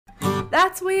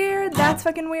That's weird. That's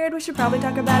fucking weird. We should probably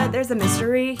talk about it. There's a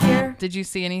mystery here. Did you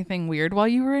see anything weird while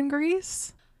you were in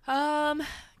Greece?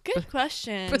 Good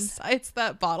question. Besides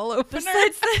that bottle opener?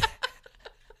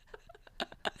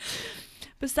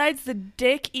 Besides the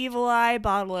Dick Evil Eye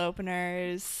bottle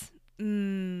openers.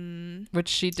 Which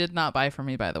she did not buy for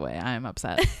me, by the way. I am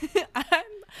upset.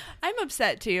 I'm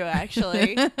upset too,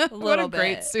 actually. A little what a bit.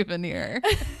 great souvenir.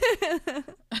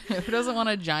 Who doesn't want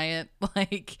a giant,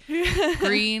 like,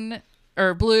 green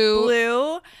or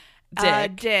blue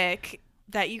dick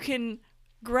that you can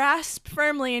grasp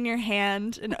firmly in your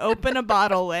hand and open a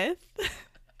bottle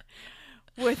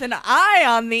with an eye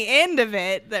on the end of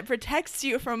it that protects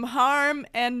you from harm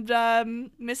and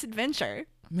misadventure.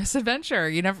 Misadventure.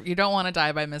 You don't want to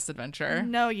die by misadventure.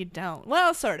 No, you don't.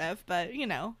 Well, sort of, but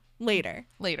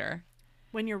later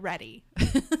when you're ready.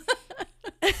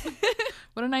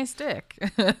 What a nice dick.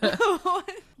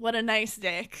 What a nice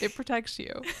dick. It protects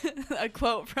you. A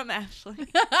quote from Ashley.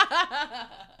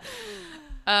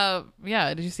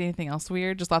 Yeah. Did you see anything else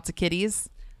weird? Just lots of kitties.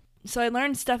 So I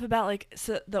learned stuff about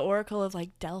the Oracle of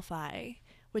Delphi,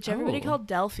 which everybody called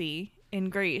Delphi in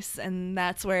Greece, and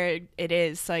that's where it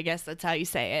is. So I guess that's how you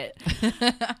say it.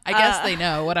 I guess they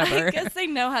know. Whatever. I guess they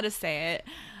know how to say it.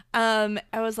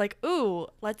 I was like, ooh,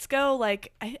 let's go. I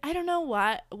don't know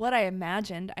what I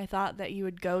imagined. I thought that you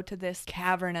would go to this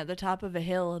cavern at the top of a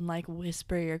hill and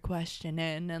whisper your question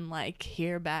in and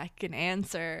hear back an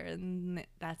answer, and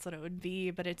that's what it would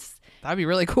be. But that'd be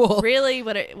really cool. Really,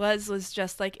 what it was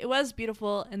just it was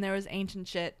beautiful, and there was ancient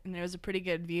shit, and there was a pretty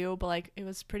good view. But it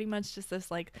was pretty much just this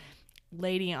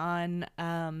lady on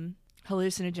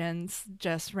hallucinogens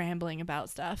just rambling about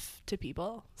stuff to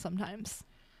people sometimes.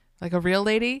 Like a real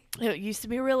lady? It used to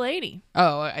be a real lady.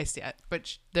 Oh, I see it.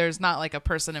 But there's not a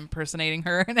person impersonating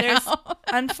her now.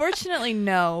 Unfortunately,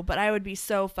 no. But I would be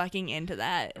so fucking into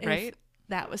that. Right? If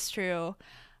that was true.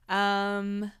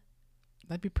 That'd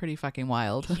be pretty fucking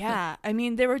wild. Yeah. I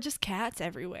mean, there were just cats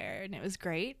everywhere, and it was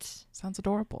great. Sounds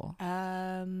adorable.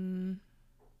 I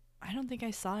don't think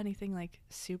I saw anything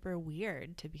super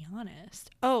weird, to be honest.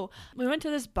 Oh, we went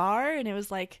to this bar, and it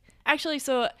was actually,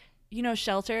 so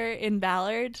Shelter in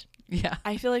Ballard. Yeah.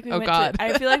 I feel like we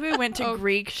went to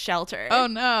Greek Shelter. Oh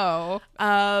no.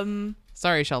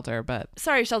 Sorry, Shelter, but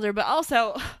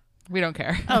also we don't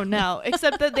care. Oh no.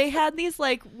 Except that they had these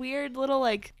weird little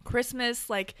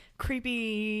Christmas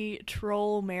creepy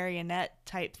troll marionette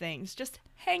type things just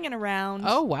hanging around.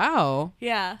 Oh wow.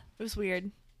 Yeah, it was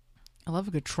weird. I love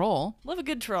a good troll.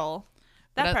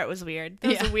 That part was weird. That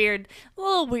was a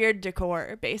little weird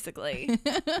decor, basically.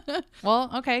 Well,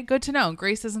 okay, good to know.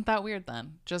 Greece isn't that weird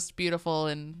then. Just beautiful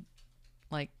and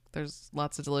there's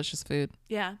lots of delicious food.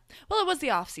 Yeah. Well, it was the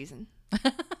off season.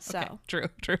 So okay,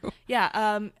 true.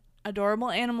 Yeah.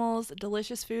 Adorable animals,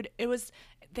 delicious food.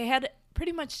 They had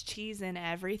pretty much cheese in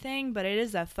everything, but it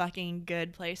is a fucking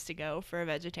good place to go for a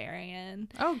vegetarian.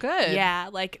 Oh, good. Yeah.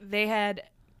 They had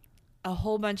a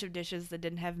whole bunch of dishes that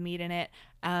didn't have meat in it.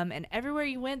 And everywhere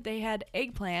you went, they had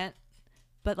eggplant,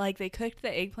 but they cooked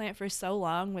the eggplant for so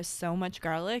long with so much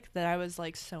garlic that I was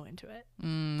so into it.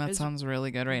 That sounds really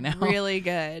good right now. Really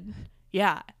good.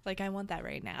 Yeah. I want that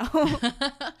right now.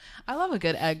 I love a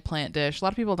good eggplant dish. A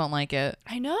lot of people don't like it.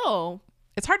 I know.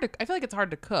 I feel like it's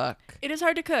hard to cook. It is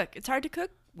hard to cook. It's hard to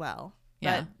cook well.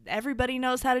 Yeah. But everybody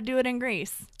knows how to do it in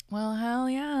Greece. Well, hell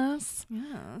yes.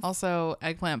 Yeah. Also,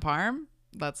 eggplant parm.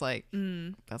 That's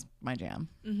that's my jam.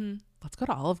 Mm-hmm. Let's go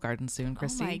to Olive Garden soon,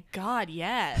 Christy. Oh my God,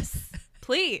 yes.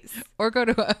 Please. Or go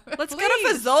to Let's go to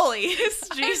Fazoli's.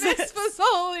 Jesus.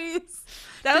 Fazoli's.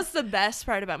 That was the best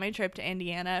part about my trip to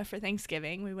Indiana for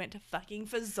Thanksgiving. We went to fucking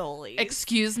Fazoli's.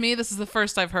 Excuse me? This is the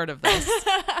first I've heard of this.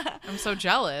 I'm so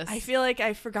jealous. I feel like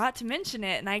I forgot to mention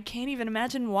it, and I can't even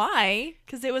imagine why,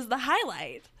 because it was the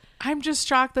highlight. I'm just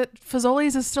shocked that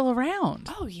Fazoli's is still around.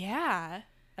 Oh, yeah.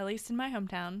 At least in my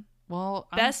hometown. Well,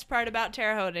 best part about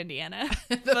Terre Haute, Indiana.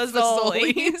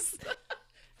 Fazoli's.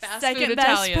 Second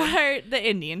best part, the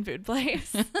Indian food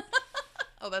place.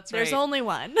 Oh, that's right. There's only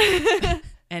one.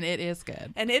 And it is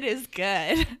good.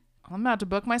 I'm about to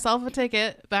book myself a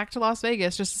ticket back to Las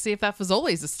Vegas just to see if that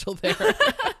Fazoli's is still there.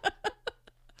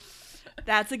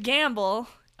 That's a gamble.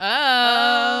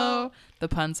 Oh. The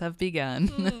puns have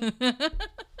begun.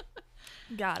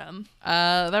 Got him.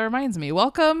 That reminds me.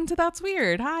 Welcome to That's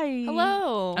Weird. Hi.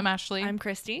 Hello. I'm Ashley. I'm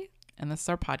Christy. And this is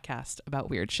our podcast about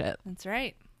weird shit. That's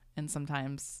right. And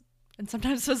sometimes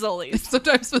Fazoli's.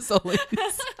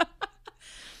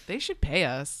 They should pay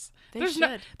us. There's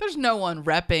no one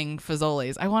repping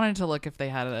Fazoli's. I wanted to look if they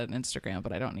had it on Instagram,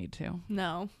 but I don't need to.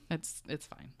 No. It's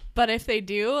fine. But if they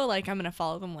do, I'm going to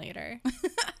follow them later.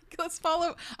 Let's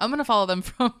follow. I'm going to follow them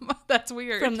from That's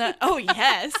Weird. From the, oh,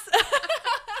 yes.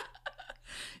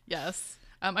 Yes.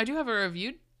 I do have a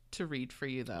review to read for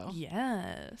you, though.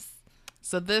 Yes.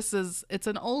 So it's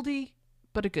an oldie,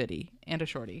 but a goodie and a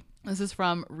shorty. This is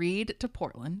from Reed to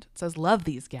Portland. It says, love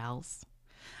these gals.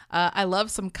 I love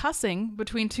some cussing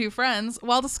between two friends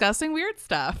while discussing weird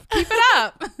stuff. Keep it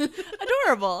up.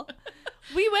 Adorable.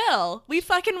 We will. We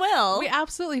fucking will. We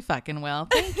absolutely fucking will.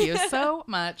 Thank you so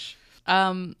much.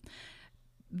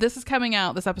 This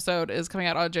episode is coming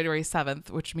out on January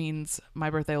 7th, which means my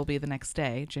birthday will be the next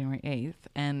day, January 8th.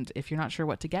 And if you're not sure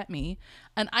what to get me,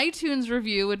 an iTunes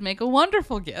review would make a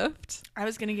wonderful gift. I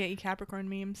was going to get you Capricorn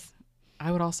memes.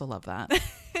 I would also love that.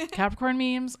 Capricorn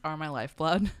memes are my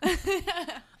lifeblood.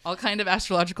 All kind of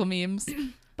astrological memes.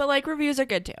 But like reviews are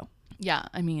good too. Yeah,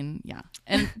 I mean, yeah.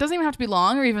 And it doesn't even have to be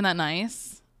long or even that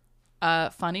nice.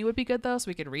 Funny would be good though, so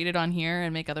we could read it on here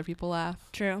and make other people laugh.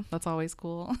 True. That's always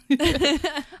cool.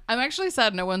 I'm actually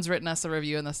sad no one's written us a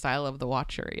review in the style of The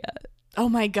Watcher yet. Oh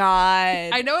my God.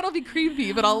 I know it'll be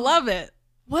creepy, but I'll love it.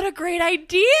 What a great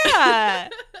idea.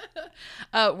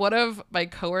 One of my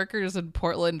coworkers in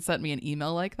Portland sent me an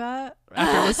email like that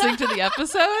after listening to the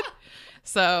episode.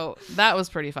 So that was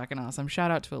pretty fucking awesome. Shout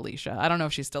out to Alicia. I don't know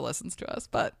if she still listens to us,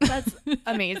 but that's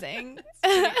amazing.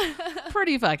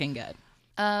 pretty fucking good.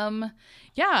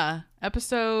 Yeah,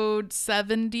 episode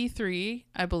 73,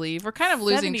 I believe. We're kind of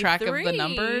losing track of the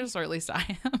numbers, or at least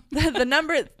I am.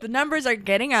 the numbers are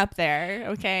getting up there,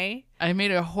 okay? I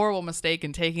made a horrible mistake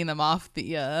in taking them off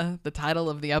the title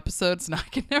of the episode, so now I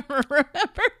can never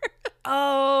remember.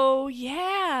 Oh,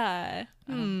 yeah.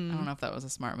 I don't know if that was a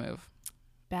smart move.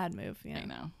 Bad move, yeah. I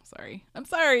know. Sorry. I'm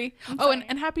sorry.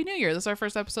 And Happy New Year. This is our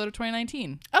first episode of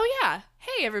 2019. Oh, yeah.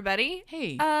 Hey, everybody.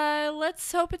 Hey. Let's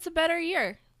hope it's a better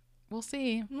year. We'll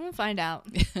see. We'll find out.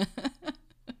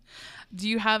 Do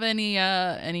you have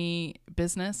any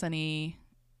business,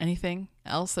 anything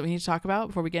else that we need to talk about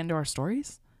before we get into our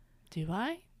stories? Do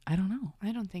I? I don't know.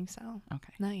 I don't think so.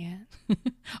 Okay. Not yet.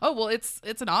 Oh, well, it's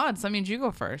an odds. That means you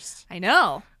go first. I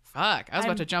know. Fuck. I was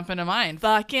about to jump into mine.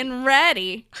 Fucking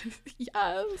ready.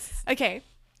 Yes. Okay.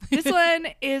 This one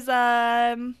is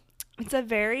it's a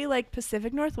very like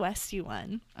Pacific Northwesty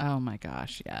one. Oh my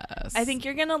gosh, yes. I think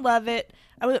you're gonna love it.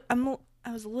 I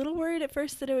was a little worried at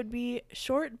first that it would be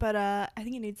short, but I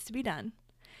think it needs to be done.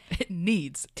 It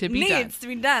needs to be done. It needs to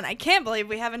be done. I can't believe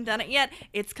we haven't done it yet.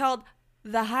 It's called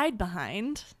The Hide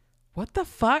Behind. What the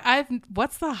fuck?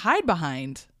 What's the hide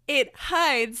behind? It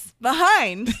hides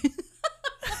behind.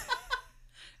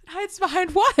 Hides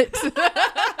behind what?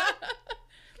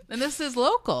 And this is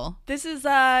local. This is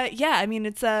I mean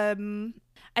it's I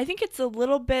think it's a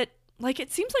little bit like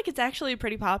it seems like it's actually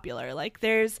pretty popular. Like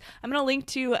I'm gonna link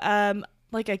to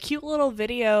like a cute little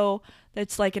video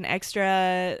that's like an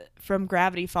extra from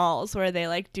Gravity Falls where they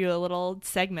like do a little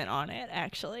segment on it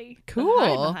actually.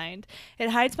 Cool. It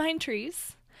hides behind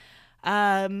trees.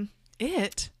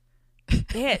 It.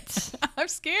 I'm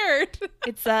scared.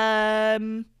 It's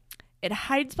it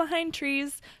hides behind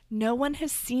trees. No one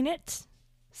has seen it.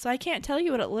 So I can't tell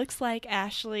you what it looks like,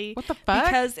 Ashley. What the fuck?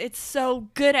 Because it's so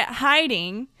good at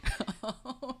hiding.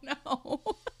 Oh, no.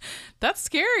 That's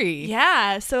scary.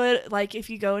 Yeah. So it, like if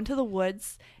you go into the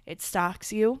woods, it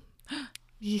stalks you.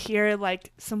 You hear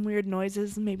like some weird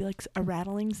noises, maybe like a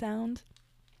rattling sound.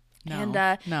 No.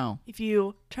 And no. if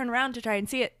you turn around to try and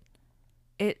see it,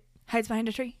 it hides behind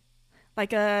a tree.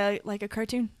 Like a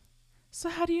cartoon. So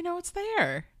how do you know it's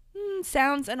there?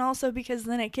 Sounds, and also because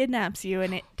then it kidnaps you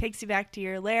and it takes you back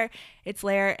to its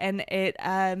lair, and it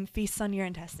feasts on your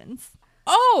intestines.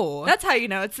 Oh, that's how you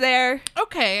know it's there.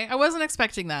 Okay, I wasn't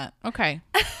expecting that. Okay.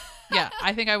 Yeah,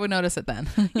 I think I would notice it then.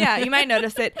 Yeah, you might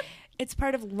notice it. It's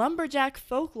part of lumberjack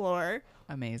folklore.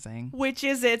 Amazing. Which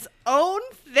is its own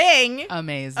thing.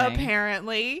 Amazing.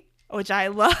 Apparently, which I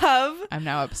love. I'm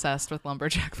now obsessed with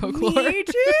lumberjack folklore. Me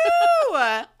too.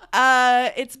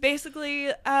 It's basically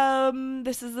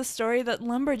this is the story that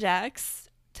lumberjacks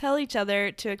tell each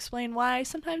other to explain why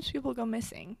sometimes people go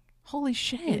missing. Holy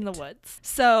shit. In the woods.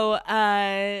 So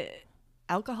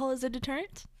alcohol is a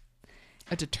deterrent.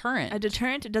 A deterrent? A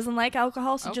deterrent. It doesn't like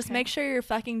alcohol, so just Okay. make sure you're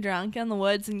fucking drunk in the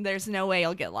woods and there's no way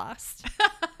you'll get lost.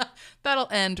 That'll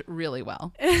end really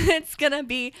well. It's gonna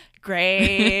be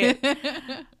great. Yeah,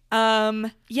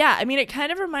 I mean it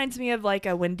kind of reminds me of like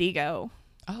a Wendigo.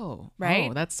 Oh, right?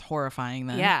 Oh, that's horrifying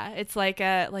then. Yeah, it's like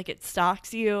it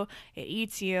stalks you, it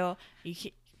eats you,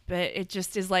 but it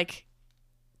just is like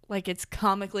it's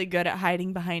comically good at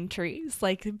hiding behind trees.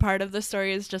 Like part of the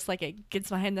story is just like it gets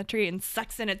behind the tree and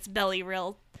sucks in its belly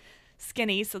real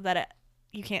skinny so that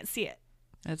you can't see it.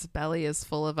 Its belly is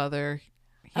full of other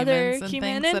other humans and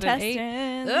human things that it ate.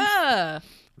 intestines. Ugh.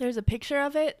 There's a picture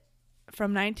of it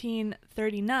from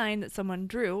 1939 that someone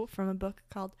drew from a book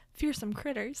called Fearsome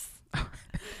Critters.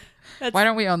 Why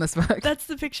don't we own this book? That's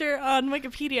the picture on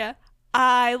Wikipedia.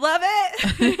 I love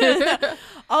it.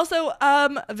 Also,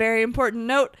 a very important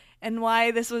note, and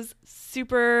why this was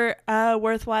super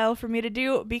worthwhile for me to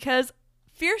do, because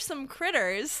Fearsome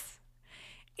Critters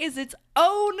is its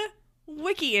own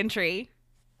wiki entry.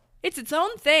 It's its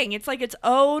own thing. It's like its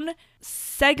own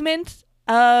segment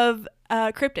of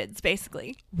cryptids,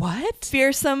 basically. What?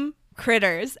 Fearsome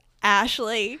Critters.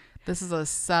 Ashley. This is a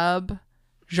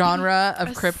sub-genre of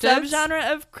cryptids?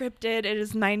 Subgenre of cryptid. It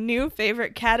is my new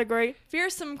favorite category.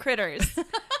 Fearsome Critters.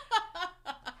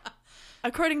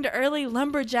 According to early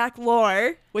lumberjack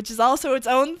lore, which is also its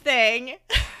own thing.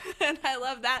 And I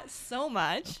love that so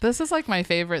much. This is like my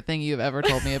favorite thing you've ever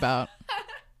told me about.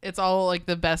 It's all like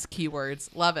the best keywords.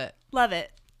 Love it. Love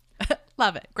it.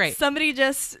 Love it. Great. Somebody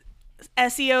just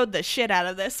SEO'd the shit out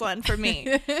of this one for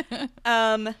me.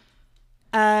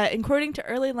 According to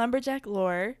early lumberjack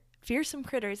lore, fearsome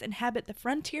critters inhabit the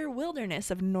frontier wilderness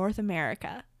of North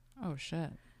America. Oh,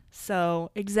 shit.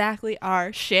 So exactly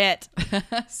our shit.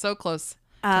 So close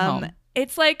to home.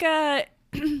 It's like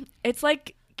it's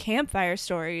like campfire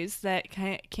stories that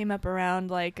came up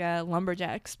around like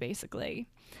lumberjacks, basically.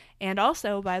 And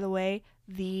also, by the way,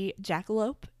 the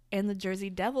jackalope and the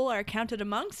Jersey Devil are counted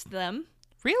amongst them.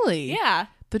 Really? Yeah.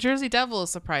 The Jersey Devil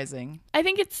is surprising. I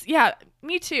think it's, yeah,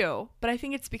 me too. But I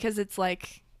think it's because it's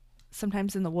like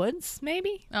sometimes in the woods,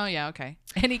 maybe? Oh, yeah, okay.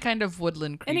 Any kind of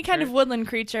woodland creature. Any kind of woodland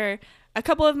creature. A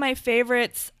couple of my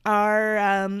favorites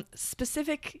are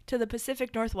specific to the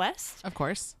Pacific Northwest. Of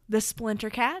course. The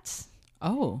Splinter Cat.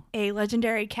 Oh. A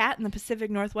legendary cat in the Pacific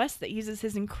Northwest that uses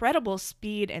his incredible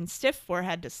speed and stiff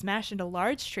forehead to smash into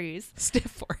large trees. Stiff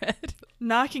forehead.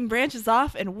 Knocking branches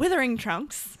off and withering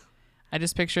trunks. I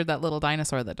just pictured that little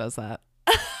dinosaur that does that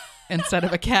instead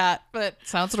of a cat, but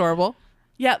sounds adorable.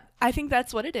 Yep, I think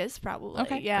that's what it is, probably.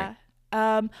 Okay, yeah.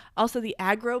 Also, the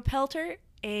aggro pelter,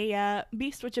 a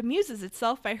beast which amuses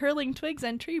itself by hurling twigs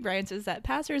and tree branches at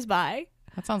passers-by.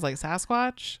 That sounds like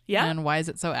Sasquatch. Yeah. And why is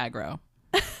it so aggro?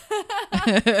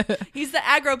 He's the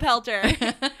aggro pelter.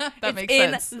 That makes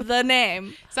sense. In the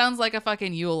name. Sounds like a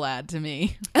fucking Yule lad to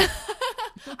me.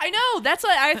 I know. That's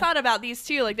what I thought about these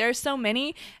too. Like, there's so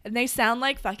many, and they sound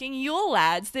like fucking Yule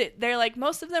lads. They're like,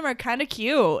 most of them are kind of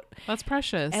cute. That's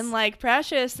precious. And like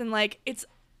precious, and like it's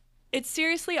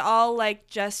seriously all like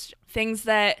just things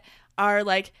that are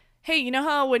like, hey, you know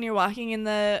how when you're walking in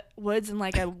the woods and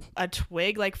like a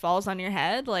twig like falls on your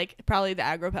head, like probably the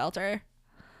aggro pelter.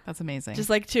 That's amazing.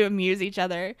 Just like to amuse each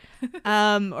other,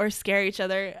 or scare each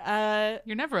other.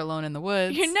 You're never alone in the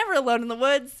woods. You're never alone in the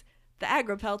woods. The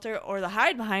aggro pelter or the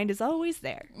hide behind is always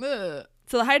there. Ugh.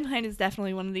 So the hide behind is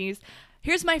definitely one of these.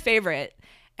 Here's my favorite,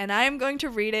 and I am going to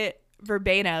read it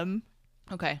verbatim.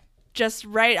 Okay. Just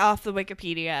right off the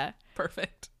Wikipedia.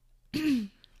 Perfect.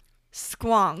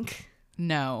 Squonk.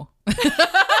 No. It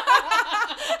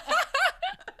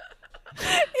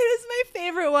is my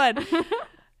favorite one.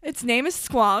 Its name is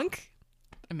Squonk.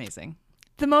 Amazing.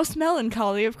 The most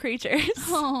melancholy of creatures.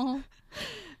 Oh.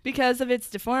 Because of its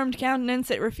deformed countenance,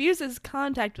 it refuses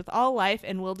contact with all life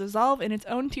and will dissolve in its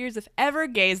own tears if ever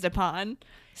gazed upon.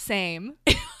 Same.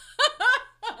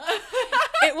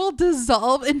 It will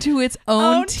dissolve into its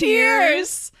own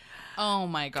tears. Oh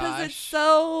my gosh. Because it's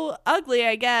so ugly,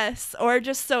 I guess. Or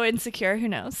just so insecure. Who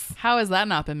knows? How has that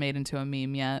not been made into a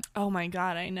meme yet? Oh my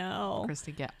God, I know.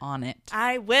 Christy, get on it.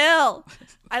 I will.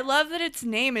 I love that its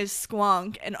name is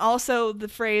Squonk, and also the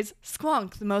phrase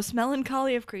Squonk, the most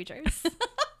melancholy of creatures.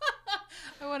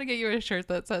 I want to get you a shirt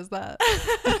that says that.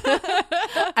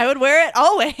 I would wear it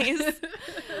always.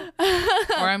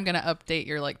 Or I'm going to update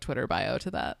your like Twitter bio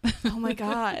to that. Oh my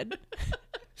God.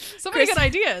 So many good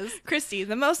ideas. Christy,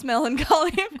 the most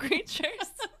melancholy of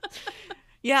creatures.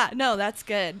 Yeah, no, that's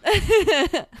good.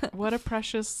 What a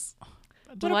precious,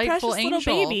 delightful what a precious angel.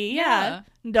 little baby. Yeah.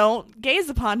 Don't gaze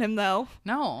upon him, though.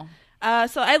 No.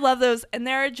 So I love those, and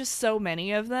there are just so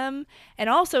many of them. And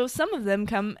also, some of them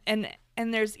come, and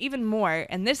there's even more.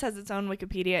 And this has its own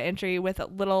Wikipedia entry with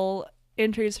little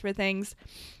entries for things.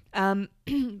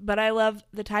 But I love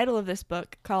the title of this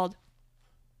book called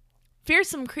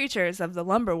Fearsome Creatures of the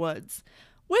Lumberwoods,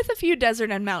 with a few desert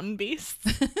and mountain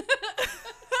beasts.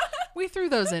 We threw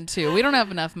those in too. We don't have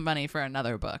enough money for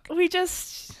another book. We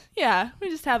just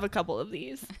have a couple of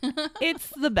these. It's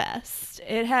the best.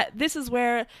 This is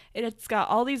where it's got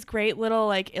all these great little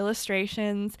like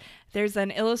illustrations. There's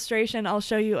an illustration I'll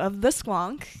show you of the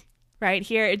squonk. right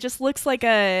here. It just looks like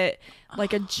a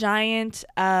giant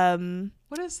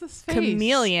What is this face?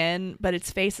 chameleon, but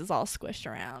its face is all squished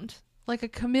around. Like a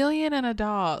chameleon and a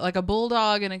dog, like a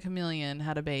bulldog and a chameleon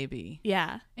had a baby.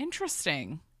 Yeah.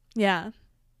 Interesting. Yeah.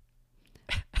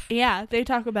 Yeah, they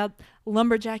talk about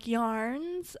lumberjack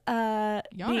yarns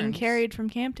being carried from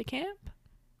camp to camp.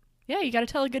 Yeah, you got to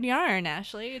tell a good yarn,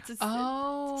 Ashley. It's a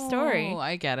story.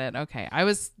 I get it. Okay. I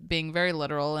was being very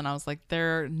literal and I was like,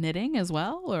 they're knitting as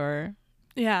well, or?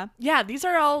 Yeah. Yeah, these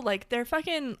are all like, they're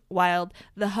fucking wild.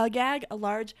 The hugag, a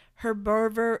large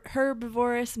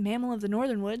herbivorous mammal of the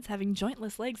northern woods having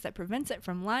jointless legs that prevents it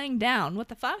from lying down. What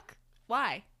the fuck?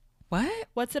 Why? What?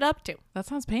 What's it up to? That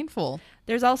sounds painful.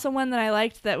 There's also one that I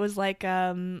liked that was like,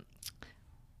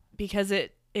 because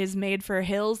it is made for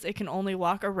hills, it can only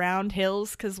walk around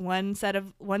hills because one side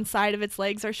of its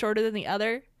legs are shorter than the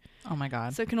other. Oh my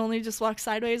God. So it can only just walk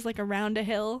sideways like around a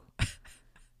hill.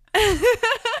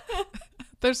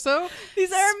 They're so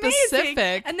These are specific.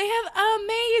 amazing. And they have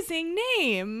amazing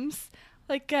names.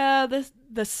 Like the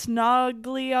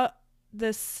Snolagoster.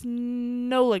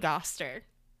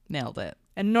 Nailed it.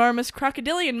 Enormous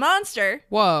crocodilian monster.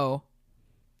 Whoa.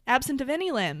 Absent of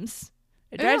any limbs.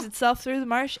 It drives Ew. itself through the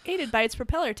marsh, aided by its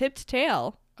propeller-tipped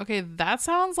tail. Okay, that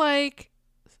sounds like,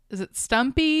 is it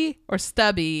Stumpy or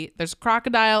Stubby? There's a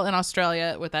crocodile in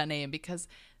Australia with that name because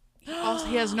he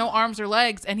has no arms or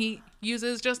legs and he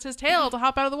uses just his tail to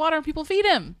hop out of the water and people feed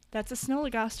him. That's a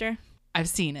Snolagoster. I've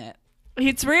seen it.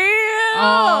 It's real!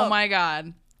 Oh my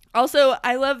God. Also,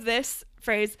 I love this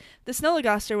phrase. The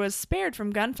Snolagoster was spared from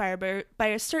gunfire by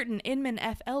a certain Inman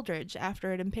F. Eldridge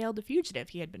after it impaled a fugitive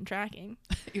he had been tracking.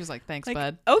 He was like, thanks, Like,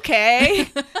 bud. okay.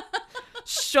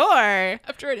 Sure.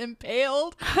 After it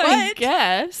impaled? I What?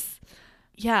 guess.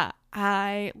 Yeah,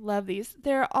 I love these.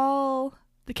 They're all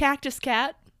the cactus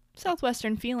cat,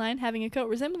 southwestern feline, having a coat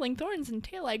resembling thorns and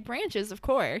tail-like branches, of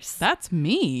course. That's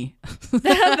me.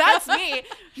 That's me.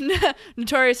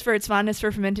 Notorious for its fondness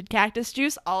for fermented cactus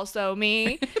juice, also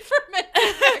me. Fermented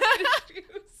cactus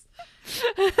juice.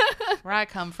 Where I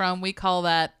come from, we call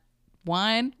that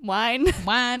wine. Wine.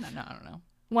 Wine? No, I don't know.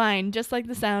 Wine, just like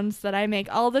the sounds that I make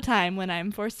all the time when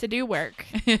I'm forced to do work.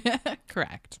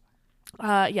 Correct.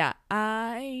 Yeah,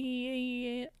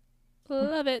 I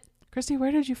love it. Christy,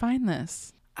 where did you find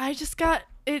this? I just got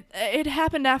it. It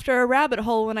happened after a rabbit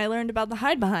hole when I learned about the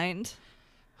hide behind.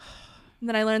 And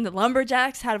then I learned that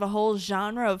lumberjacks have a whole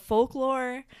genre of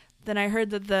folklore. Then I heard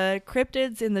that the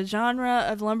cryptids in the genre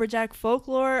of lumberjack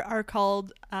folklore are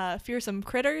called fearsome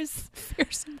critters.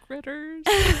 Fearsome critters.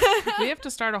 We have to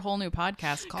start a whole new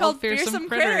podcast called Fearsome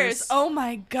Critters. Oh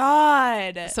my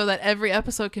God. So that every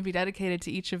episode can be dedicated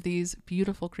to each of these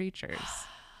beautiful creatures.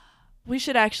 We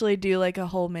should actually do like a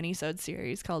whole mini-sode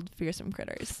series called Fearsome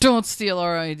Critters. Don't steal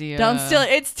our idea. Don't steal it.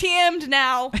 It's TM'd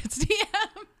now. It's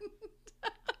DM.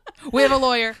 We have a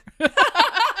lawyer.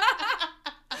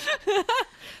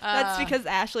 That's because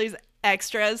Ashley's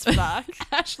extra as fuck.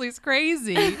 Ashley's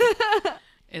crazy.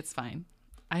 It's fine.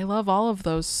 I love all of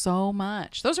those so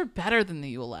much. Those are better than the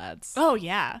Yule Lads. Oh,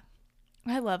 yeah.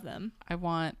 I love them.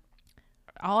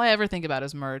 All I ever think about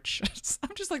is merch.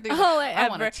 I'm just like, All I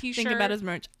want a t-shirt. think about is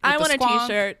merch. I want a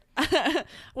t-shirt. I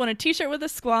want a t-shirt with a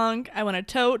squonk. I want a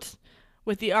tote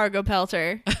with the Argo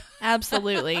Pelter.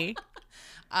 Absolutely.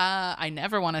 I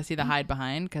never want to see the hide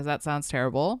behind because that sounds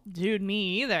terrible. Dude,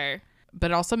 me either.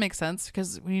 But it also makes sense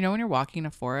because when you're walking in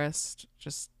a forest,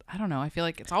 just, I don't know. I feel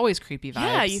like it's always creepy vibes.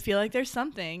 Yeah, you feel like there's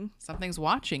something. Something's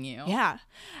watching you. Yeah.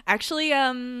 Actually,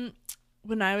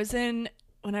 when I was in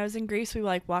Greece, we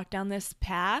like walked down this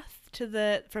path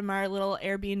from our little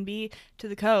Airbnb to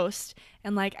the coast,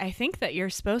 and like I think that you're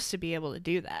supposed to be able to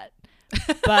do that,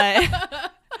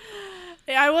 but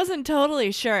I wasn't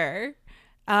totally sure.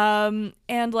 And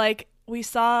like we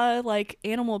saw like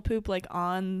animal poop like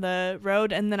on the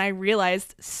road, and then I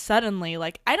realized suddenly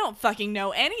like I don't fucking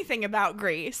know anything about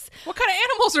Greece. What kind of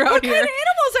animals are out What here? kind of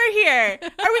animals are here?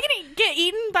 Are we gonna get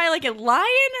eaten by like a lion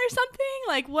or something?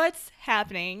 Like what's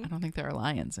happening? I don't think there are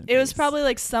lions in It was Greece. probably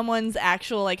like someone's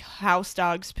actual like house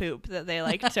dog's poop that they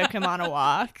like took him on a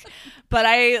walk. But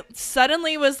I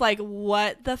suddenly was like,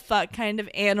 what the fuck kind of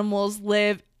animals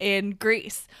live in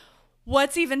Greece?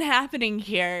 What's even happening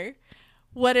here?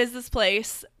 What is this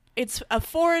place? It's a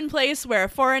foreign place where a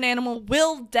foreign animal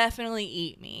will definitely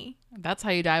eat me. That's how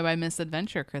you die by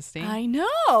misadventure, Christy. I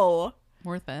know.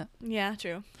 Worth it. Yeah,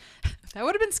 true. That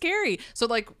would have been scary. So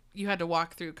like you had to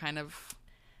walk through kind of,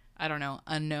 I don't know,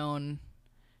 unknown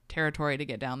territory to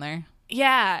get down there.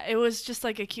 Yeah, it was just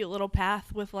like a cute little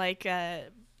path with like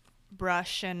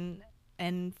brush and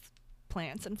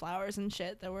plants and flowers and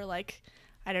shit that were like,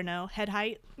 I don't know, head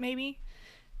height maybe.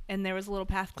 and there was a little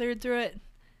path cleared through it,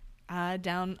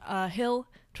 down a hill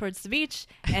towards the beach.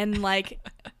 And like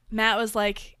Matt was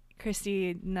like,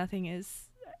 Christy, nothing is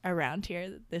around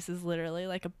here. This is literally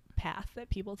like a path that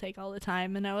people take all the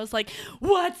time. And I was like,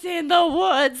 what's in the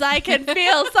woods? I can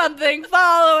feel something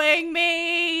following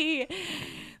me.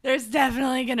 There's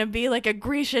definitely gonna be like a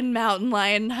Grecian mountain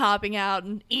lion hopping out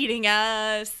and eating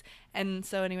us. And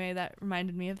so anyway, that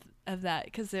reminded me of that,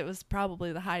 because it was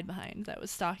probably the hide behind that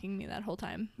was stalking me that whole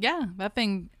time. Yeah, that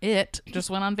thing, it just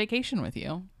went on vacation with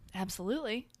you.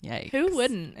 Absolutely. Yikes. Who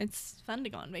wouldn't? It's fun to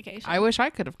go on vacation. I wish I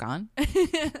could have gone.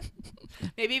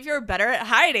 Maybe if you were better at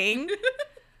hiding,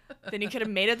 then you could have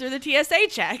made it through the TSA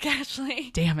check,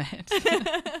 actually. Damn it.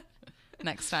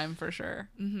 Next time for sure.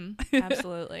 Mm-hmm.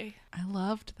 Absolutely. I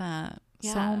loved that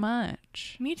Yeah. so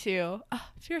much. Me too. Oh,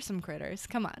 fearsome critters.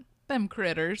 Come on. Them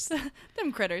critters.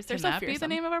 Them critters. They're Can so that fearsome. be the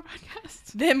name of our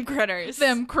podcast? Them critters.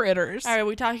 Them critters. Are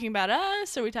we talking about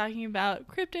us? Or are we talking about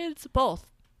cryptids? Both.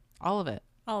 All of it.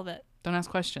 All of it. Don't ask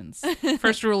questions.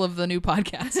 First rule of the new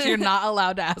podcast. You're not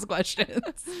allowed to ask questions.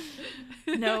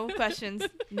 No questions.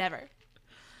 Never.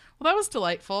 Well, that was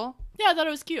delightful. Yeah, I thought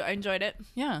it was cute. I enjoyed it.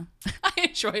 Yeah. I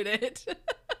enjoyed it.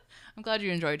 I'm glad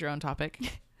you enjoyed your own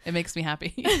topic. It makes me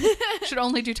happy. Should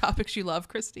only do topics you love,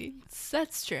 Christy.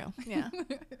 That's true. Yeah.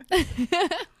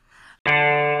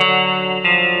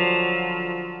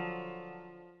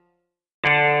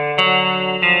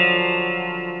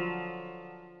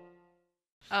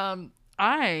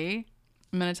 I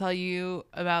am going to tell you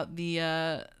about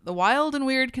the wild and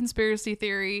weird conspiracy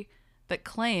theory that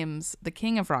claims the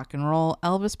king of rock and roll,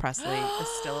 Elvis Presley, is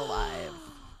still alive.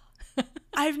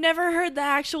 I've never heard the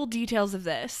actual details of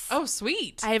this. Oh,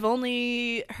 sweet. I've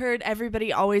only heard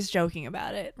everybody always joking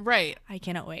about it. Right. I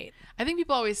cannot wait. I think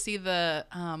people always see the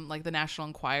like the National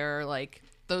Enquirer, like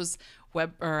those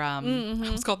web or I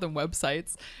was called them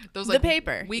websites. Those like The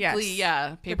paper, weekly, yes.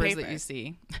 yeah, papers that paper. you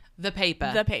see. The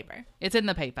paper. The paper. It's in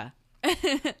the paper.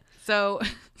 So,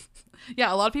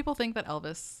 yeah, a lot of people think that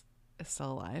Elvis is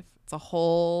still alive. It's a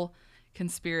whole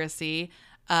conspiracy.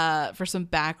 For some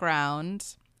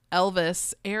background,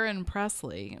 Elvis Aaron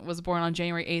Presley was born on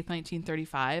January 8th,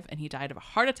 1935, and he died of a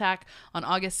heart attack on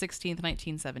August 16th,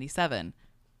 1977.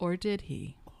 Or did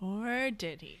he? Or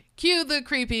did he? Cue the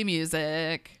creepy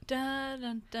music. Dun,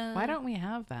 dun, dun. Why don't we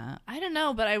have that? I don't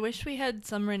know, but I wish we had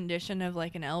some rendition of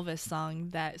like an Elvis song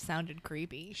that sounded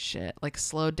creepy. Shit. Like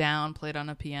slowed down, played on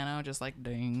a piano, just like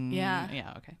ding. Yeah.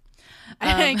 Yeah, okay.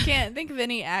 I can't think of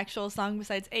any actual song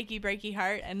besides Achy Breaky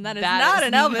Heart, and that is That not is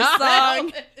an Elvis not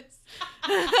song.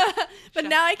 Elvis. But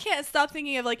now I can't stop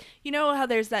thinking of like, you know how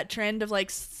there's that trend of like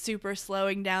super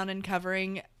slowing down and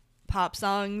covering pop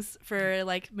songs for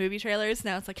like movie trailers.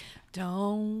 Now it's like,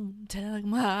 don't take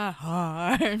my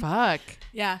heart. Fuck.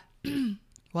 Yeah.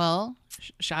 Well,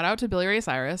 shout out to Billy Ray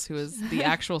Cyrus, who is the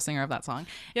actual singer of that song.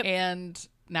 Yep. And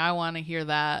now I want to hear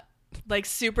that. Like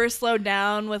super slowed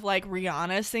down with like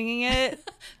Rihanna singing it.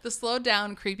 The slowed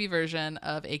down, creepy version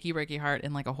of Achy Breaky Heart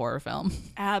in like a horror film.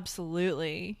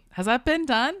 Absolutely. Has that been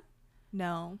done?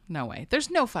 No. No way. There's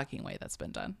no fucking way that's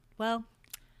been done. Well,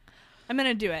 I'm going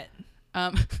to do it.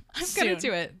 I'm Soon. gonna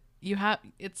do it.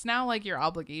 It's now like your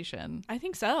obligation. I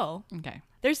think so. Okay.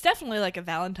 There's definitely like a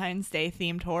Valentine's Day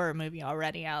themed horror movie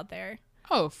already out there.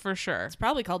 Oh, for sure. It's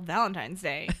probably called Valentine's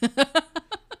Day.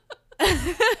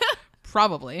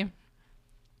 Probably.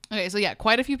 Okay, so yeah,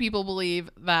 quite a few people believe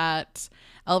that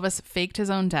Elvis faked his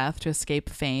own death to escape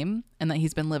fame and that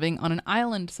he's been living on an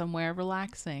island somewhere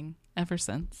relaxing ever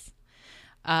since.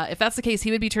 If that's the case,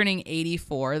 he would be turning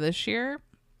 84 this year.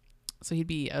 So he'd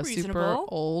be a super Reasonable.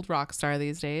 old rock star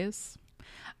these days.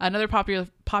 Another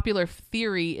popular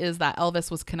theory is that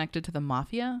Elvis was connected to the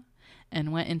mafia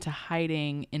and went into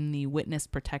hiding in the witness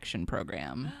protection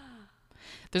program.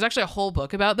 There's actually a whole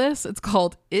book about this. It's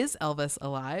called Is Elvis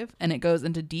Alive? And it goes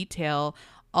into detail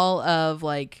all of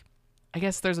like, I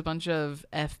guess there's a bunch of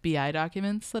FBI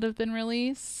documents that have been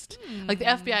released. Like the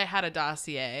FBI had a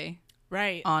dossier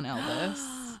Right. on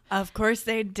Elvis. Of course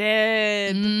they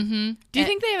did. Mm-hmm. Do you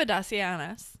think they have a dossier on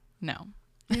us? No.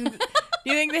 Do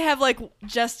you think they have like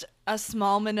just a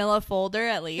small manila folder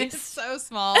at least? It's so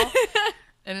small.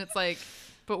 And it's like,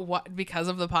 but what? Because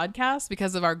of the podcast?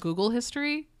 Because of our Google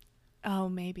history? Oh,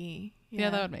 maybe.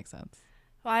 Yeah, that would make sense.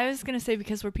 Well, I was going to say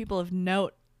because we're people of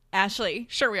note. Ashley.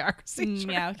 Sure we are. Chrissy,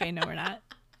 sure. Yeah, okay. No, we're not.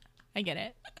 I get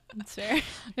it. It's fair.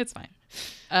 It's fine.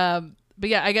 But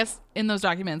yeah, I guess in those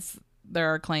documents, there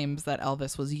are claims that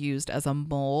Elvis was used as a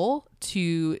mole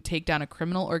to take down a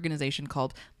criminal organization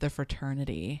called the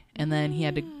Fraternity. And then he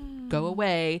had to go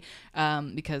away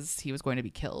because he was going to be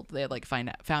killed. They had like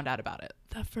found out about it.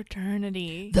 The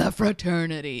Fraternity. The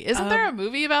Fraternity. Isn't there a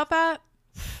movie about that?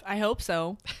 I hope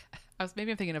so.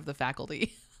 Maybe I'm thinking of The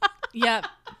Faculty. Yep.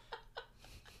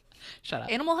 Shut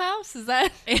up. Animal House? Is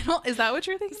that Is that what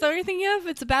you're thinking? is that what you're thinking of?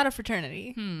 It's about a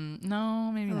fraternity.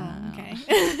 No, maybe not. Okay.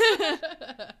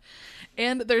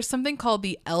 And there's something called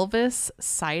the Elvis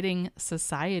Sighting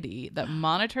Society that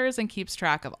monitors and keeps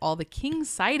track of all the King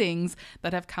sightings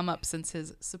that have come up since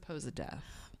his supposed death.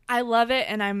 I love it,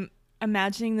 and I'm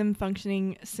imagining them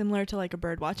functioning similar to like a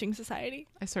bird watching society.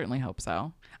 I certainly hope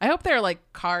so. I hope they're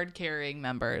like card carrying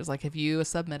members. Like if you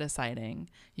submit a sighting,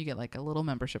 you get like a little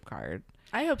membership card.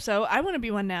 I hope so. I want to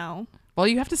be one now. Well,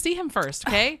 you have to see him first,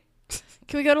 okay?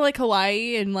 Can we go to like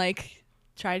Hawaii and like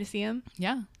try to see him?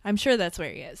 Yeah. I'm sure that's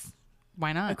where he is,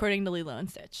 Why not? according to Lilo and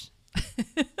Stitch.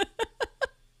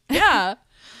 Yeah.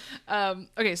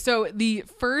 Okay, so the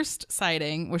first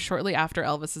sighting was shortly after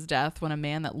Elvis's death when a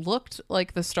man that looked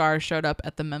like the star showed up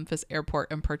at the Memphis airport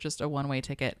and purchased a one-way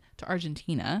ticket to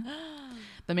Argentina.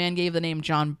 The man gave the name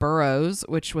John Burroughs,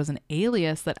 which was an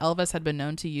alias that Elvis had been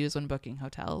known to use when booking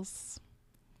hotels.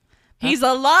 He's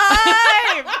alive!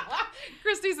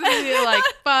 Christy's immediately like,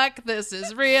 fuck, this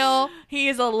is real. He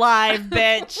is alive,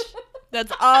 bitch.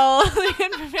 That's all the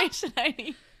information I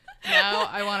need. Now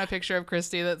I want a picture of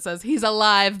Christy that says, he's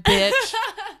alive, bitch.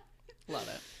 Love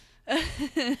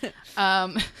it.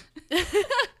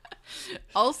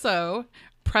 Also,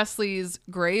 Presley's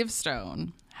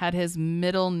gravestone had his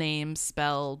middle name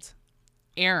spelled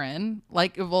Aaron,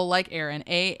 like Aaron,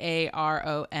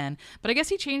 Aaron, but I guess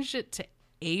he changed it to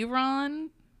Aaron.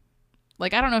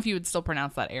 Like, I don't know if you would still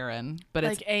pronounce that Aaron, but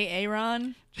like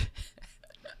Aaron.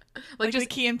 Like just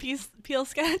the Key and Peele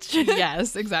sketch.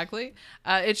 Yes, exactly.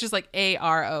 It's just like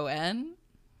Aron.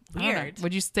 Weird.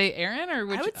 Would you say Aaron or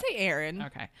would I you? would say Aaron.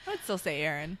 Okay. I would still say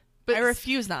Aaron. But I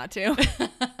refuse not to.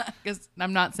 Because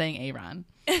I'm not saying Aaron.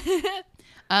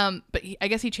 But I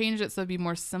guess he changed it so it'd be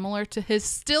more similar to his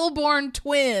stillborn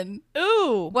twin.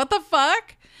 Ooh. What the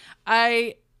fuck?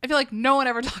 I feel like no one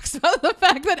ever talks about the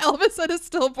fact that Elvis had a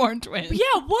stillborn twin.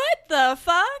 Yeah, what the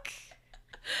fuck?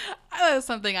 That was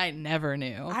something I never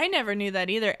knew. I never knew that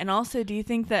either. And also, do you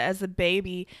think that as a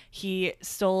baby, he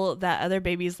stole that other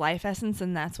baby's life essence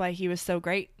and that's why he was so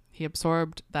great? He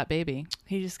absorbed that baby.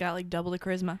 He just got like double the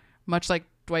charisma. Much like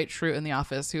Dwight Schrute in The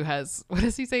Office, who has, what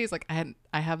does he say? He's like,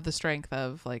 I have the strength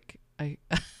of like an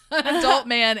adult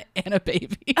man and a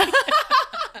baby.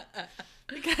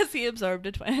 Because he absorbed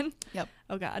a twin. Yep.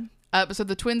 Oh, God. So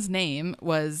the twin's name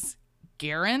was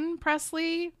Garon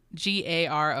Presley,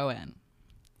 Garon.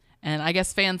 And I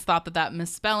guess fans thought that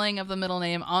misspelling of the middle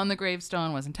name on the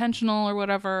gravestone was intentional or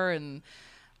whatever. And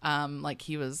like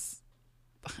he was,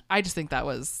 I just think that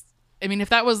was, I mean,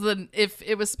 if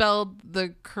it was spelled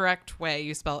the correct way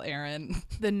you spell Aaron,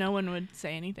 then no one would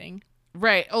say anything.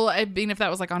 Right. Well, I mean, if that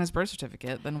was like on his birth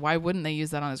certificate, then why wouldn't they use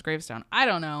that on his gravestone? I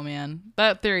don't know, man.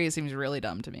 That theory seems really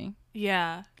dumb to me.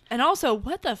 Yeah. And also,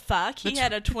 what the fuck? He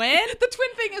had a twin? The twin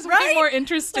thing is way Right? more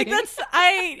interesting.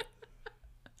 Like,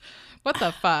 What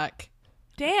the fuck?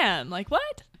 Damn. Like,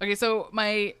 what? Okay, so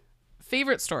my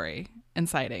favorite story and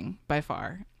sighting by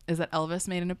far is that Elvis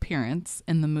made an appearance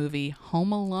in the movie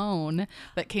Home Alone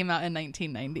that came out in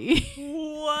 1990.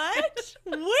 What?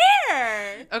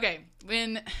 Where? Okay,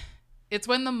 it's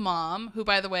when the mom, who,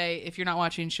 by the way, if you're not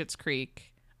watching Schitt's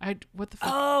Creek, what the fuck?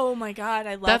 Oh my God,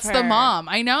 I love her. That's the mom.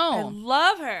 I I know.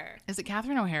 love her. Is it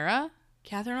Catherine O'Hara?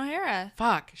 Catherine O'Hara.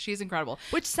 Fuck, she's incredible.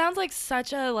 Which sounds like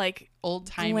such a like Old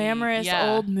timey, glamorous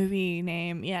old movie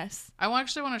name. Yes. I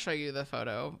actually want to show you the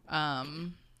photo,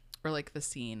 or like the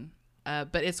scene.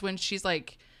 But it's when she's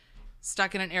like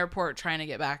stuck in an airport trying to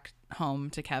get back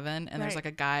home to Kevin, and there's Right.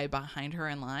 like a guy behind her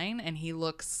in line, and he's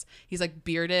like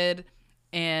bearded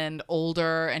and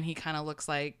older, and he kind of looks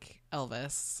like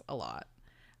Elvis a lot.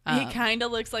 He kind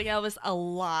of looks like Elvis a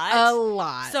lot. A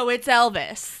lot. So it's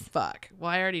Elvis. Fuck. Well,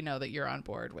 I already know that you're on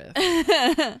board with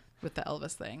the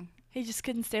Elvis thing. He just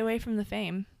couldn't stay away from the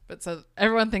fame. But so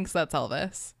everyone thinks that's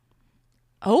Elvis.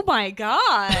 Oh my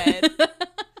God.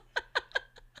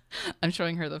 I'm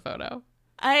showing her the photo.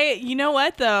 You know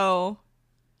what though?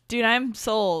 Dude, I'm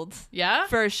sold. Yeah?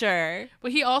 For sure.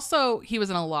 Well, he was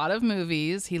in a lot of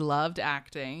movies. He loved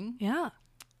acting. Yeah.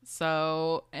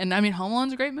 So, and I mean, Home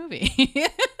Alone's a great movie.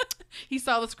 He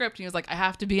saw the script and he was like, I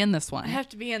have to be in this one. I have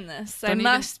to be in this. Don't I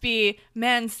must be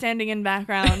man standing in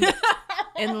background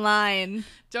in line.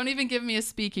 Don't even give me a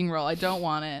speaking role. I don't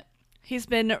want it. He's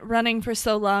been running for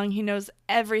so long. He knows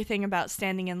everything about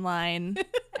standing in line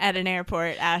at an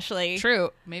airport, Ashley. True.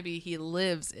 Maybe he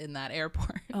lives in that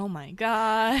airport. Oh my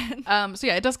God. So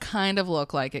yeah, it does kind of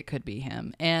look like it could be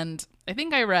him. And I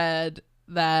think I read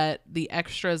that the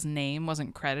extra's name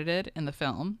wasn't credited in the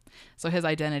film, so his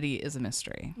identity is a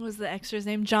mystery. Was the extra's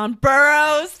name John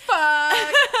Burroughs? Fuck.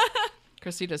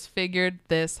 Christy just figured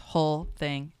this whole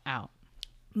thing out.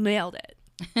 Nailed it.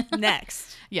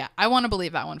 Next. Yeah, I want to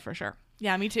believe that one for sure.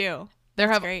 Yeah, me too. There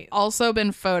That's have great. also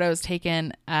been photos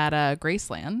taken at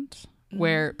Graceland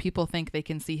where people think they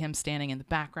can see him standing in the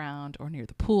background or near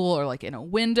the pool or like in a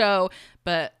window,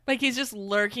 but Like he's just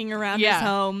lurking around his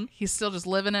home. He's still just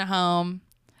living at home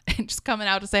and just coming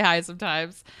out to say hi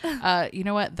sometimes. You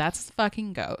know what? That's his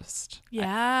fucking ghost.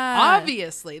 Yeah.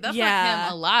 Obviously. That's not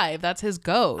him alive. That's his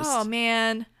ghost. Oh,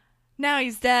 man. Now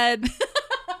he's dead.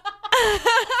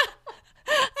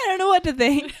 I don't know what to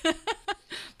think.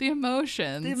 The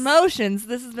emotions. The emotions.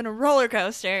 This has been a roller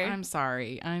coaster. I'm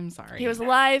sorry. He was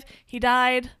alive. He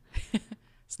died.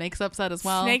 Snake's upset as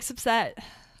well. Snake's upset.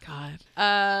 God.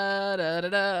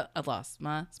 I've lost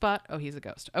my spot. Oh, he's a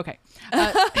ghost. Okay.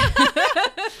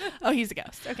 Oh, he's a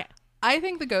ghost. Okay. I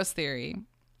think the ghost theory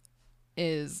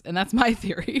is, and that's my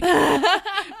theory,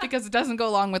 because it doesn't go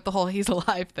along with the whole he's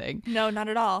alive thing. No, not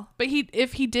at all. But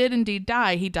if he did indeed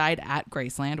die, he died at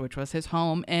Graceland, which was his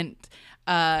home, and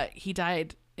he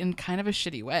died in kind of a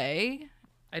shitty way.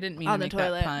 I didn't mean on to the make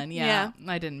toilet. that pun. Yeah,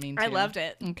 I didn't mean to. I loved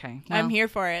it. Okay. I'm here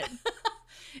for it.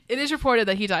 It is reported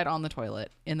that he died on the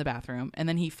toilet in the bathroom, and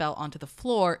then he fell onto the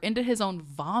floor into his own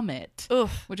vomit,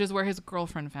 Oof. which is where his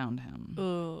girlfriend found him.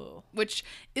 Ooh. Which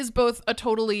is both a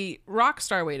totally rock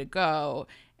star way to go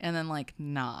and then like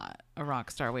not a rock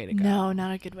star way to go. No,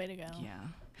 not a good way to go. Yeah.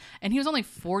 And he was only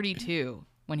 42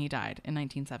 when he died in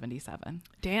 1977.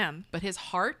 Damn. But his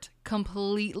heart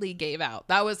completely gave out.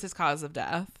 That was his cause of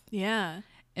death. Yeah.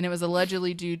 And it was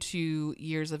allegedly due to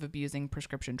years of abusing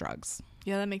prescription drugs.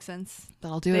 Yeah, that makes sense.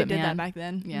 That'll do They it, did man. that back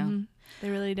then. Yeah. Mhm. They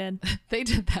really did. They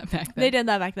did that back then. They did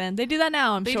that back then. They do that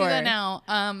now, I'm They sure. do that now.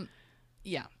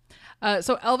 Yeah.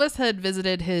 So Elvis had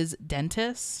visited his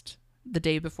dentist the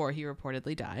day before he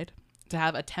reportedly died to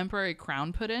have a temporary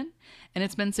crown put in. And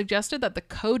it's been suggested that the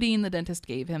codeine the dentist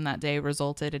gave him that day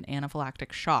resulted in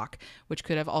anaphylactic shock, which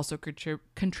could have also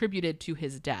contributed to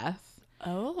his death.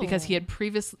 Oh. Because he had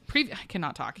I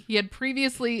cannot talk. He had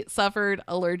previously suffered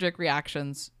allergic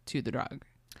reactions to the drug.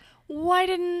 Why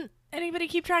didn't anybody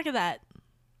keep track of that?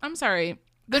 I'm sorry.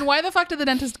 Then why the fuck did the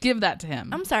dentist give that to him?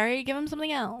 I'm sorry. Give him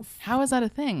something else. How is that a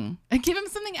thing? Give him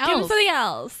something else. Give him something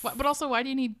else. But also, why do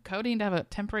you need codeine to have a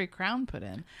temporary crown put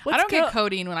in? What's I don't get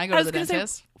codeine when I go to the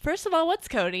dentist. Say, first of all, what's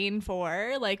codeine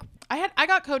for? Like, I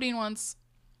got codeine once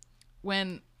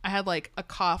when I had like a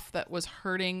cough that was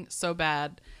hurting so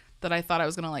bad that I thought I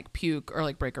was gonna like puke or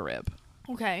like break a rib.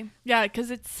 Okay. Yeah,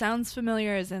 because it sounds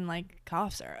familiar as in like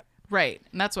cough syrup. Right,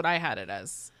 and that's what I had it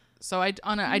as. So I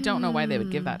don't know why they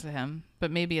would give that to him, but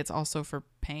maybe it's also for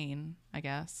pain, I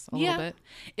guess, a little bit.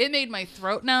 It made my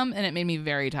throat numb and it made me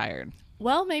very tired.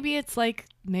 Well, maybe it's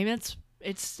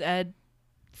a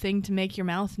thing to make your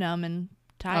mouth numb and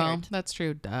tired. Oh, that's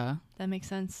true. Duh. That makes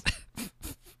sense.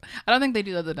 I don't think they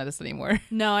do that at the dentist anymore.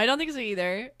 No, I don't think so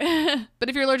either. But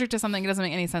if you're allergic to something, it doesn't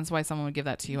make any sense why someone would give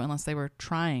that to you unless they were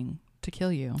trying to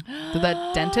kill you. Did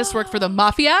that dentist work for the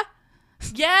mafia?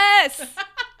 Yes.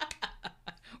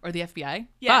 Or the FBI?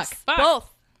 Yes. Fuck.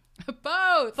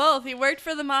 Both. Both. He worked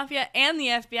for the mafia and the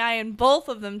FBI, and both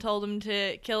of them told him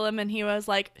to kill him, and he was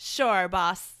like, "Sure,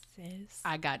 bosses.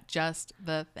 I got just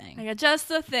the thing. I got just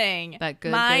the thing. That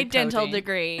good. My good dental codeine.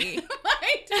 degree."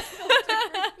 My dental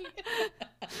degree.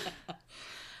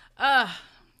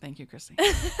 Thank you, Christy.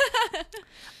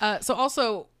 So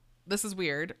also, this is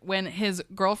weird. When his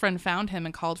girlfriend found him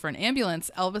and called for an ambulance,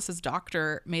 Elvis's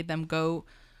doctor made them go.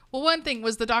 Well, one thing,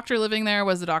 was the doctor living there?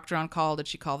 Was the doctor on call? Did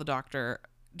she call the doctor?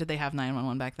 Did they have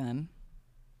 911 back then?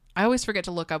 I always forget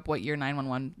to look up what year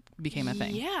 911 became a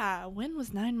thing. Yeah. When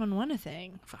was 911 a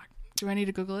thing? Fuck. Do I need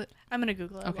to Google it? I'm going to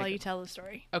Google it Okay, while you good. tell the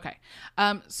story. Okay.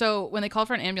 So when they called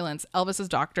for an ambulance, Elvis's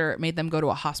doctor made them go to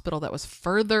a hospital that was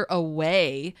further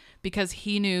away because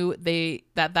he knew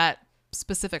that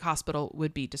specific hospital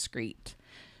would be discreet.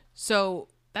 So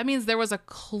that means there was a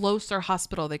closer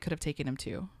hospital they could have taken him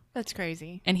to. That's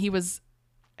crazy. And his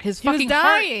He fucking was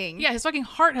heart, dying. his fucking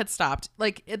heart had stopped.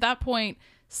 Like at that point,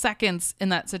 seconds in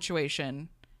that situation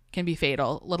can be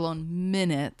fatal, let alone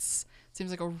minutes. Seems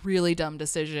like a really dumb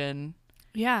decision.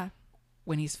 Yeah.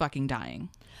 When he's fucking dying.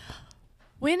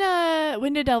 When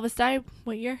did Elvis die?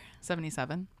 What year?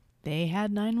 77. They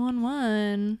had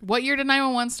 911. What year did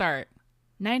 911 start?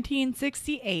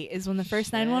 1968 is when the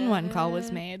first 911 call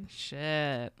was made.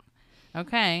 Shit.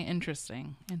 Okay.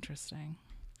 Interesting.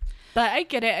 But I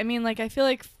get it. I mean, like, I feel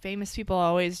like famous people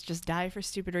always just die for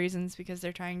stupid reasons because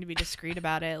they're trying to be discreet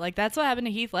about it. Like, that's what happened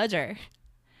to Heath Ledger.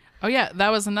 Oh, yeah. That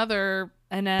was another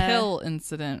pill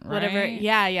incident, right? Whatever.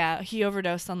 Yeah. He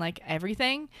overdosed on like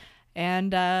everything.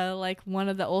 And like one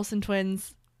of the Olsen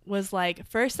twins was like,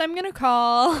 first I'm going to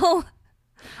call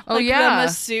Oh, like yeah. the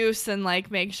masseuse and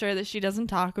like make sure that she doesn't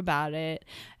talk about it.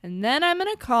 And then I'm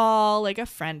going to call like a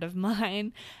friend of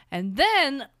mine. And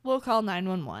then we'll call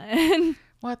 911.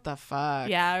 What the fuck?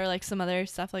 Yeah. Or like some other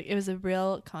stuff. Like it was a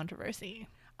real controversy.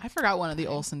 I forgot one of the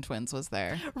Olsen twins was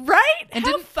there. Right? And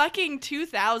How fucking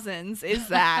 2000s is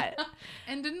that?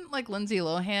 And didn't like Lindsay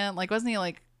Lohan, like wasn't he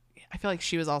like, I feel like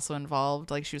she was also involved.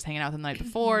 Like she was hanging out the night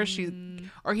before.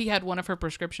 Or he had one of her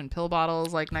prescription pill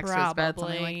bottles like next to his bed,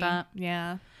 something like that.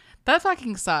 Yeah. That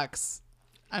fucking sucks.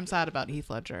 I'm sad about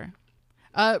Heath Ledger.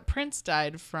 Prince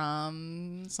died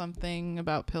from something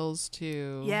about pills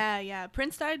too. Yeah.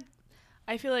 Prince died,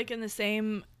 I feel like, in the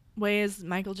same way as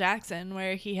Michael Jackson,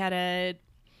 where he had a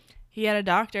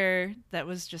doctor that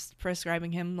was just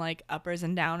prescribing him like uppers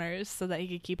and downers so that he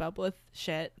could keep up with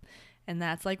shit. And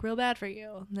that's like real bad for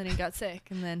you. And then he got sick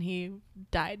and then he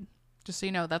died. Just so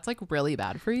you know, that's like really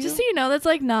bad for you. Just so you know, that's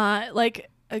like not like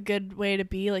a good way to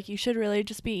be. Like you should really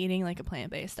just be eating like a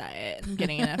plant-based diet and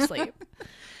getting enough sleep.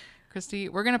 Christy,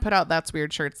 we're going to put out That's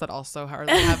Weird shirts that also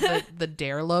have the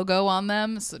DARE logo on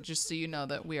them. So just so you know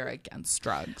that we are against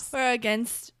drugs. We're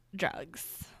against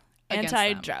drugs. Against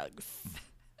Anti-drugs.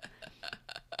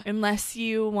 Unless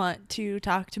you want to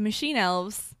talk to machine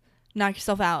elves, knock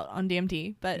yourself out on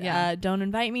DMT. But don't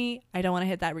invite me. I don't want to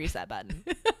hit that reset button.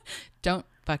 Don't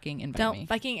fucking invite me. Don't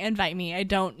fucking invite me. I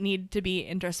don't need to be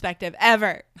introspective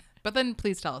ever. But then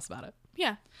please tell us about it.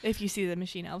 Yeah. If you see the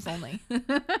machine elves only.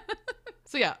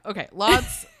 So yeah, okay.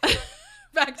 Lots.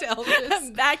 Back to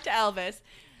Elvis. Back to Elvis.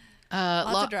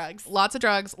 Lots of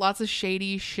drugs. Lots of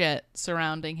shady shit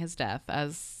surrounding his death,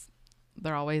 as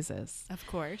there always is. Of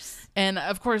course. And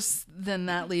of course, then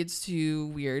that leads to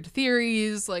weird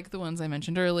theories like the ones I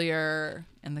mentioned earlier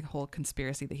and the whole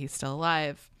conspiracy that he's still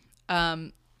alive.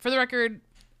 For the record,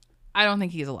 I don't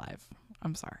think he's alive.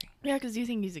 I'm sorry. Yeah, because you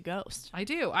think he's a ghost. I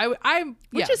do.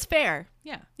 Which is fair.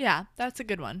 Yeah. Yeah, that's a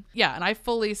good one. Yeah, and I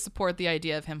fully support the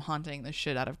idea of him haunting the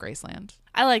shit out of Graceland.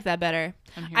 I like that better.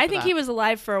 I think that. he was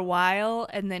alive for a while,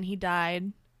 and then he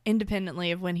died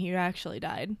independently of when he actually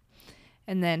died.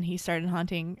 And then he started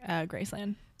haunting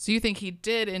Graceland. So you think he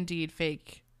did indeed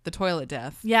fake the toilet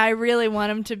death? Yeah, I really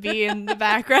want him to be in the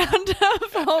background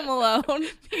of Home Alone.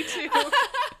 Me too.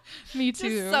 Me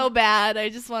too. Just so bad. I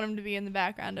just want him to be in the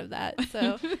background of that.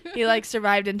 So he like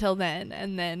survived until then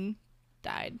and then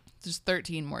died. Just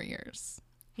 13 more years.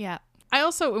 Yeah. I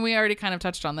also, and we already kind of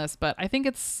touched on this, but I think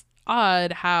it's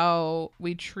odd how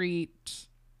we treat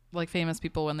like famous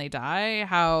people when they die,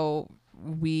 how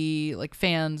we like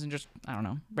fans and just, I don't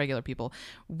know, regular people,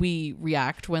 we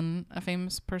react when a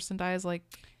famous person dies. Like,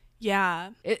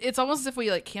 yeah, it's almost as if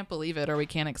we like can't believe it or we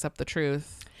can't accept the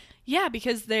truth. Yeah,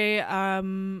 because they're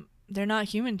not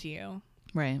human to you.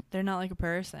 Right. They're not like a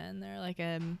person. They're like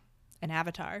an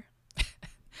avatar.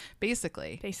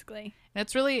 Basically. And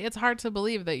it's hard to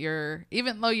believe that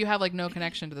even though you have like no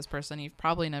connection to this person, you've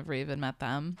probably never even met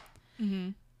them. Mm-hmm.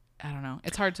 I don't know.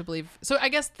 It's hard to believe. So I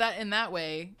guess that in that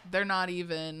way, they're not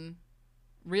even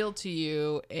real to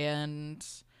you. And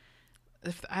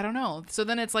I don't know. So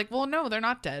then it's like, well, no, they're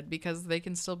not dead because they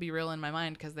can still be real in my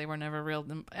mind because they were never real.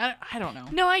 I don't know.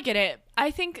 No, I get it. I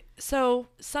think so.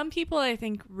 Some people I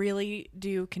think really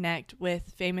do connect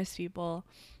with famous people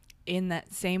in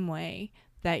that same way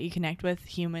that you connect with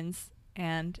humans,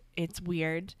 and it's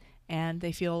weird. And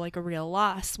they feel like a real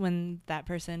loss when that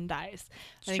person dies.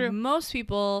 I think most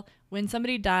people, when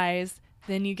somebody dies,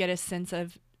 then you get a sense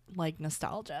of like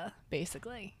nostalgia,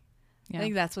 basically. Yeah. I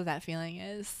think that's what that feeling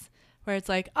is. Where it's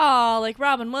like, oh, like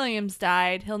Robin Williams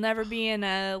died. He'll never be in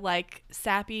a like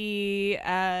sappy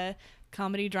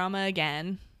comedy drama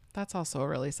again. That's also a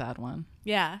really sad one.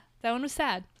 Yeah, that one was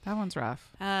sad. That one's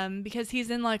rough. Because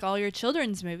he's in like all your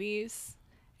children's movies.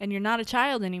 And you're not a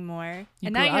child anymore.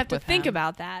 And now you have to think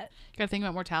about that. You got to think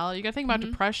about mortality. You got to think about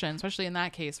depression, especially in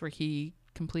that case where he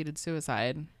completed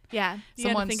suicide. Yeah.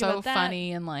 Someone so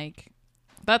funny and like,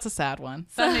 that's a sad one.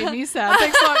 That made me sad.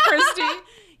 Thanks a lot, Christy.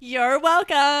 You're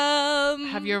welcome.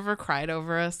 Have you ever cried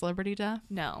over a celebrity death?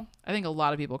 No. I think a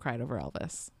lot of people cried over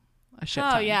Elvis. A shit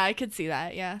ton. Oh, yeah. I could see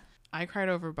that. Yeah. I cried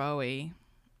over Bowie.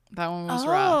 That one was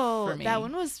rough for me. That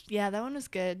one was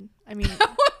good. I mean, that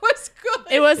one was good.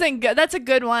 It wasn't good. That's a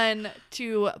good one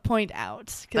to point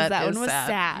out because that one was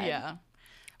sad. Yeah.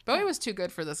 Bowie was too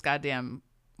good for this goddamn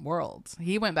world.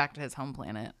 He went back to his home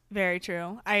planet. Very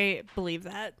true. I believe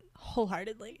that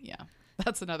wholeheartedly. Yeah.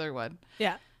 That's another one.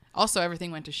 Yeah. Also,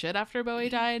 everything went to shit after Bowie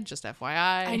died. Just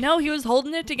FYI. I know. He was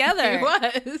holding it together. He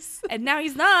was. And now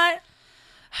he's not.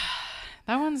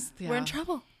 That one's, yeah. We're in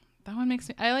trouble. That one makes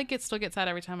me, I like still get sad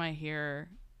every time I hear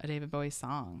a David Bowie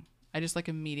song. I just like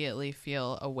immediately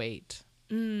feel a weight.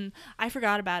 I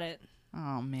forgot about it.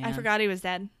 Oh man. I forgot he was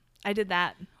dead. I did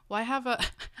that. Well,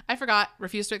 I forgot,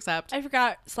 refused to accept. I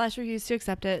forgot / refused to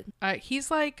accept it. He's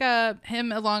like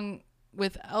him along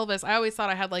with Elvis. I always thought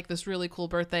I had like this really cool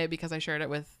birthday because I shared it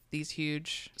with these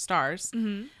huge stars.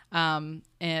 Mm-hmm.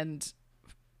 And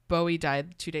Bowie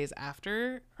died 2 days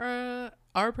after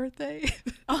our birthday.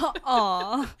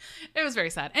 Aw. It was very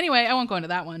sad. Anyway, I won't go into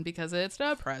that one because it's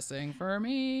depressing for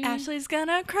me. Ashley's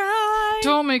gonna cry.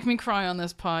 Don't make me cry on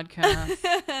this podcast.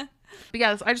 But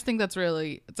yeah, I just think that's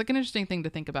really, it's like an interesting thing to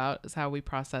think about is how we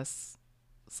process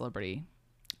celebrity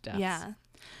deaths. Yeah.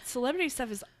 Celebrity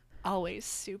stuff is always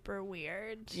super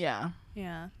weird. Yeah.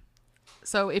 Yeah.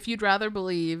 So if you'd rather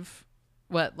believe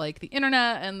what like the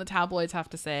internet and the tabloids have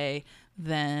to say,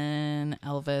 then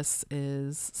Elvis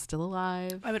is still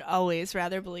alive. I would always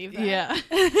rather believe that.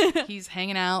 Yeah. He's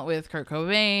hanging out with Kurt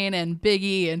Cobain and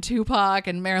Biggie and Tupac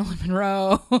and Marilyn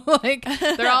Monroe. Like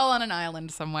they're all on an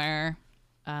island somewhere.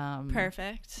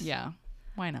 Perfect. Yeah.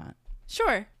 Why not?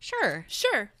 Sure.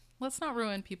 Let's not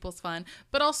ruin people's fun.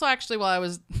 But also actually while I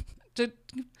was to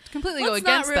completely Let's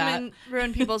go against not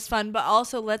ruin people's fun, but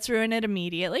also let's ruin it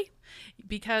immediately.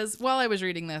 Because while I was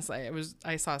reading this,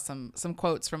 I saw some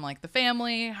quotes from like the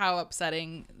family, how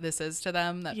upsetting this is to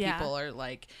them that people are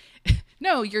like,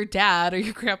 no, your dad or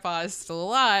your grandpa is still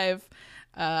alive.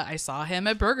 I saw him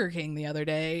at Burger King the other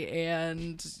day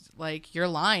and like you're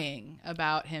lying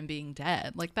about him being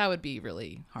dead. Like that would be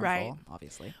really harmful,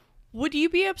 obviously. Would you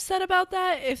be upset about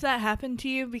that if that happened to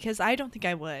you? Because I don't think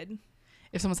I would.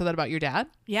 If someone said that about your dad?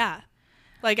 Yeah.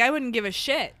 Like I wouldn't give a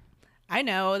shit. I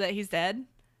know that he's dead.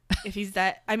 If he's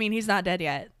dead, I mean, he's not dead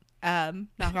yet.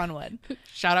 Knock on wood.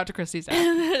 Shout out to Christy's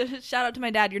dad. Shout out to my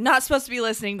dad. You're not supposed to be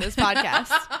listening to this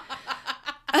podcast.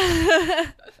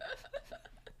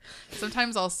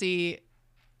 Sometimes I'll see,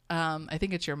 I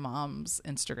think it's your mom's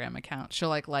Instagram account. She'll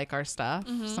like our stuff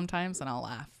sometimes and I'll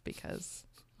laugh because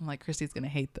I'm like, Christy's going to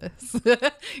hate this.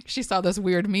 She saw this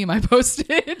weird meme I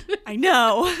posted. I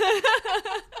know.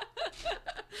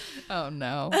 Oh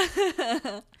no.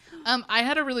 I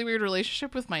had a really weird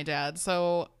relationship with my dad.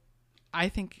 So I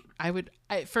think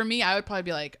for me, I would probably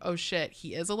be like, oh shit,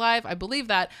 he is alive. I believe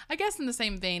that. I guess in the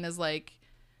same vein as like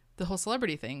the whole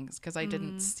celebrity things because I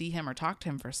didn't see him or talk to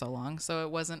him for so long. So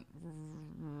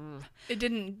It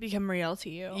didn't become real to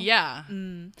you. Yeah.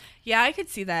 Yeah, I could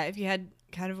see that if you had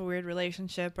kind of a weird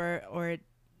relationship or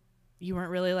you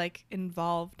weren't really like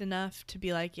involved enough to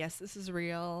be like, yes, this is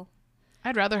real.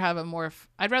 I'd rather have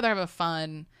a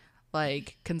fun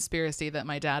like conspiracy that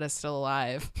my dad is still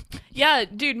alive. Yeah,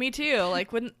 dude, me too.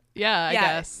 Like wouldn't I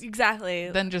guess.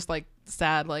 Exactly. Then just like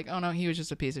sad, like, oh no, he was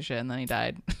just a piece of shit and then he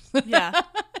died. Yeah.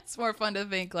 It's more fun to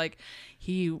think like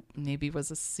he maybe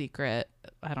was a secret,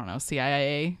 I don't know,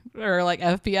 CIA or like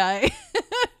FBI.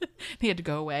 He had to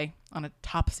go away on a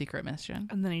top secret mission.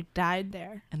 And then he died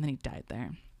there.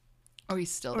 Or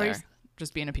he's still there,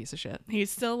 just being a piece of shit. He's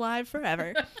still alive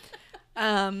forever.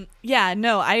 Yeah,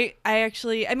 no, I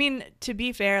actually, I mean, to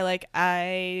be fair, like,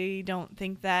 I don't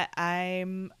think that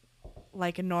I'm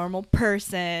like a normal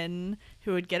person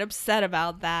who would get upset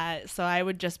about that. So I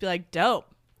would just be like, dope.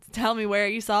 Tell me where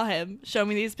you saw him. Show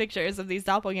me these pictures of these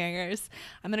doppelgangers.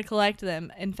 I'm going to collect them.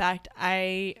 In fact,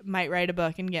 I might write a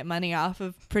book and get money off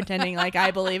of pretending like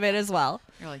I believe it as well.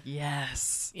 You're like,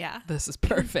 yes. Yeah. This is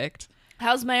perfect.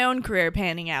 How's my own career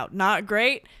panning out? Not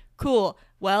great? Cool.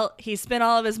 Well, he spent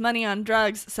all of his money on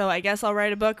drugs, so I guess I'll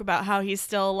write a book about how he's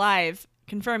still alive,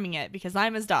 confirming it because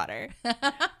I'm his daughter.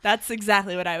 That's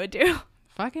exactly what I would do.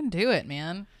 Fucking do it,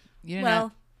 man.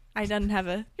 I don't have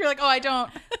a... You're like, oh, I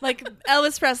don't. Like,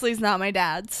 Elvis Presley's not my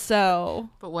dad, so...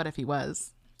 But what if he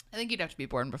was? I think you'd have to be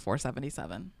born before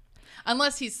 77.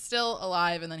 Unless he's still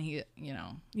alive and then he,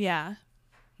 Yeah.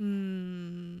 I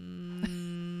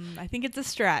think it's a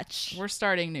stretch. We're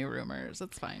starting new rumors.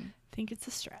 It's fine. I think it's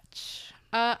a stretch.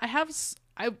 I have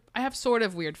sort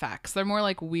of weird facts. They're more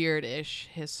like weird-ish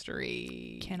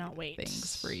history. Cannot wait.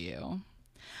 Things for you.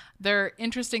 They're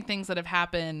interesting things that have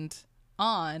happened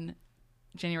on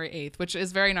January 8th, which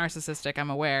is very narcissistic, I'm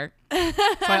aware.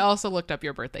 So I also looked up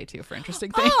your birthday too for interesting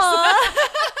things.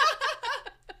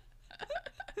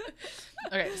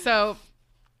 Okay, so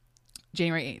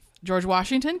January 8th. George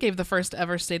Washington gave the first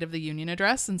ever State of the Union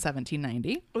address in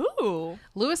 1790. Ooh.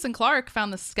 Lewis and Clark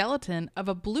found the skeleton of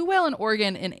a blue whale in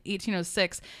Oregon in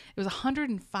 1806. It was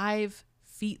 105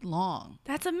 feet long.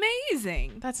 That's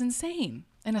amazing. That's insane.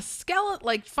 And a skeleton,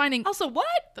 like finding... Also, what?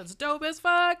 That's dope as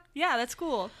fuck. Yeah, that's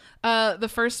cool. The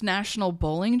first national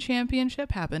bowling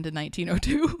championship happened in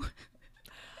 1902.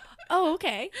 Oh,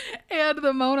 okay. And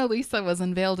the Mona Lisa was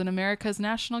unveiled in America's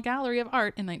National Gallery of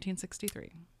Art in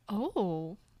 1963.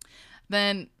 Oh.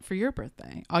 Then for your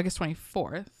birthday, August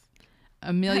 24th,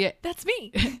 Amelia... That's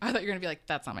me. I thought you were going to be like,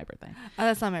 that's not my birthday. Oh,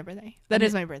 that's not my birthday. That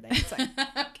is my birthday. Sorry.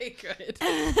 Okay,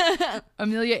 good.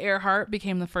 Amelia Earhart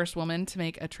became the first woman to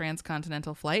make a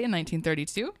transcontinental flight in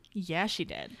 1932. Yeah, she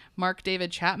did. Mark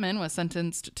David Chapman was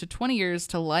sentenced to 20 years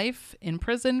to life in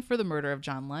prison for the murder of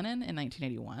John Lennon in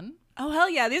 1981. Oh, hell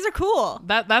yeah. These are cool.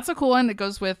 That's a cool one. It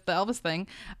goes with the Elvis thing.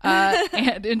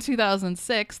 And in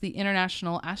 2006, the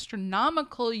International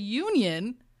Astronomical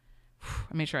Union...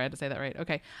 I made sure I had to say that right.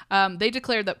 Okay. They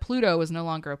declared that Pluto was no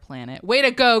longer a planet. Way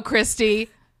to go, Christy.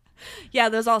 Yeah,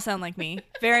 those all sound like me.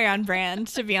 Very on brand,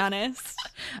 to be honest.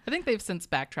 I think they've since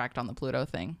backtracked on the Pluto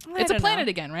thing. I It's a don't planet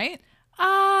know. again, right?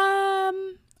 I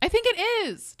I think it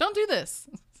is. Don't do this.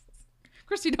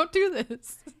 Christy, don't do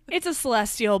this. It's a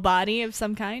celestial body of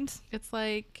some kind. It's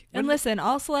like... And listen,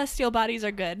 all celestial bodies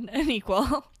are good and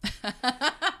equal.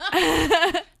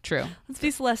 True. Let's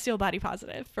be celestial body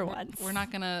positive for once. We're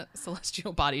not going to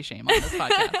celestial body shame on this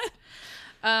podcast.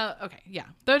 Okay, yeah.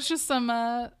 That's just some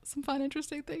fun,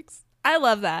 interesting things. I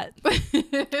love that.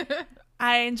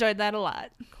 I enjoyed that a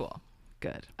lot. Cool.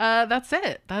 Good. That's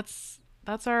it. That's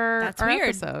our weird.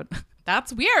 episode.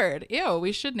 That's weird. Ew,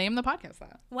 we should name the podcast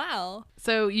that. Wow.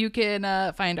 So you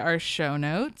can find our show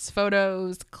notes,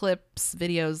 photos, clips,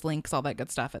 videos, links, all that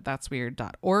good stuff at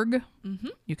that'sweird.org. Mm-hmm.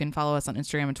 You can follow us on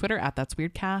Instagram and Twitter at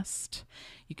that'sweirdcast.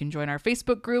 You can join our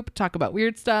Facebook group, talk about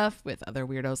weird stuff with other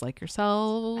weirdos like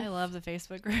yourself. I love the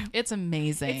Facebook group. It's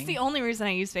amazing. It's the only reason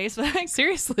I use Facebook.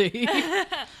 Seriously.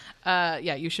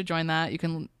 Yeah, you should join that.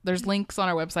 There's links on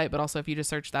our website, but also if you just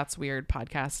search That's Weird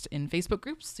Podcast in Facebook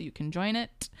groups, so you can join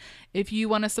it. If you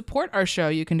want to support our show,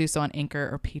 you can do so on Anchor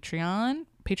or Patreon.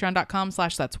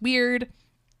 Patreon.com/That's Weird.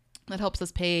 That helps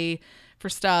us pay for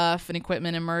stuff and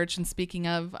equipment and merch. And speaking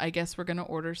of, I guess we're going to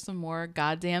order some more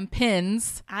goddamn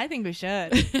pins. I think we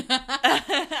should.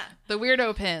 The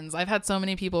weirdo pins. I've had so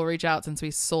many people reach out since we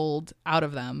sold out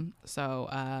of them. So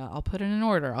I'll put in an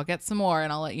order. I'll get some more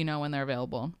and I'll let you know when they're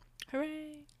available.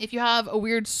 Hooray. If you have a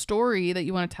weird story that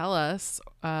you want to tell us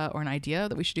or an idea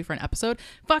that we should do for an episode,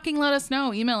 fucking let us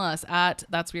know. Email us at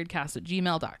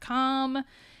that'sweirdcast@gmail.com.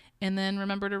 And then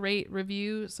remember to rate,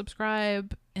 review,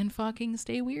 subscribe, and fucking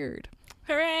stay weird.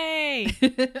 Hooray.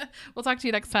 We'll talk to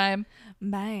you next time.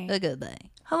 Bye. Goodbye.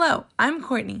 Hello, I'm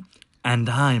Courtney, And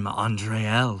I'm Andre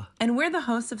L., and we're the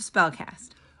hosts of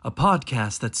Spellcast. a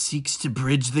podcast that seeks to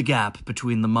bridge the gap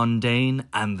between the mundane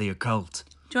and the occult.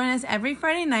 Join us every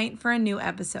Friday night for a new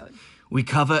episode. We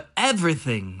cover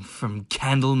everything from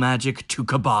candle magic to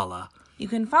Kabbalah. You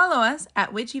can follow us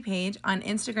at WitchyPage on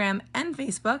Instagram and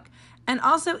Facebook, and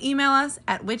also email us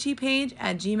at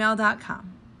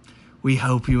witchypage@gmail.com. We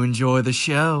hope you enjoy the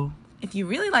show. If you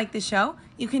really like the show,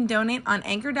 you can donate on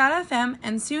Anchor.fm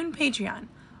and soon Patreon.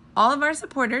 All of our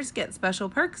supporters get special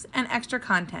perks and extra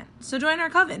content, so join our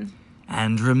coven.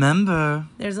 And remember,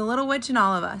 There's a little witch in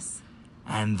all of us.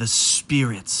 and the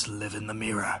spirits live in the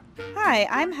mirror. Hi,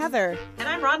 I'm Heather, And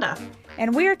I'm Rhonda.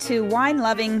 and we're two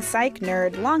wine-loving,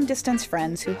 psych-nerd, long-distance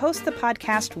friends who host the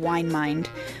podcast Wine Mind,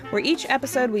 where each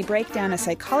episode we break down a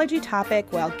psychology topic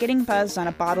while getting buzzed on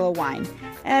a bottle of wine.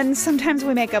 And sometimes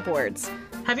we make up words.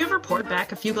 Have you ever poured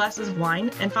back a few glasses of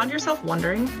wine and found yourself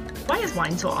wondering, why is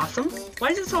wine so awesome? Why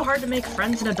is it so hard to make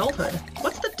friends in adulthood?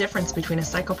 What's the difference between a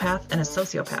psychopath and a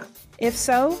sociopath? If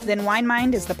so, then Wine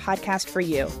Mind is the podcast for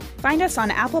you. Find us on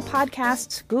Apple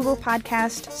Podcasts, Google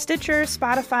Podcasts, Stitcher,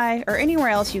 Spotify, or anywhere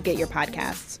else you get your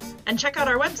podcasts. And check out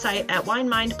our website at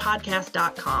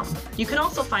winemindpodcast.com. You can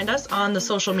also find us on the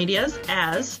social medias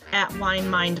as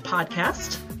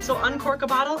 @WineMindPodcast. So uncork a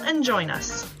bottle and join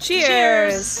us.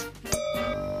 Cheers!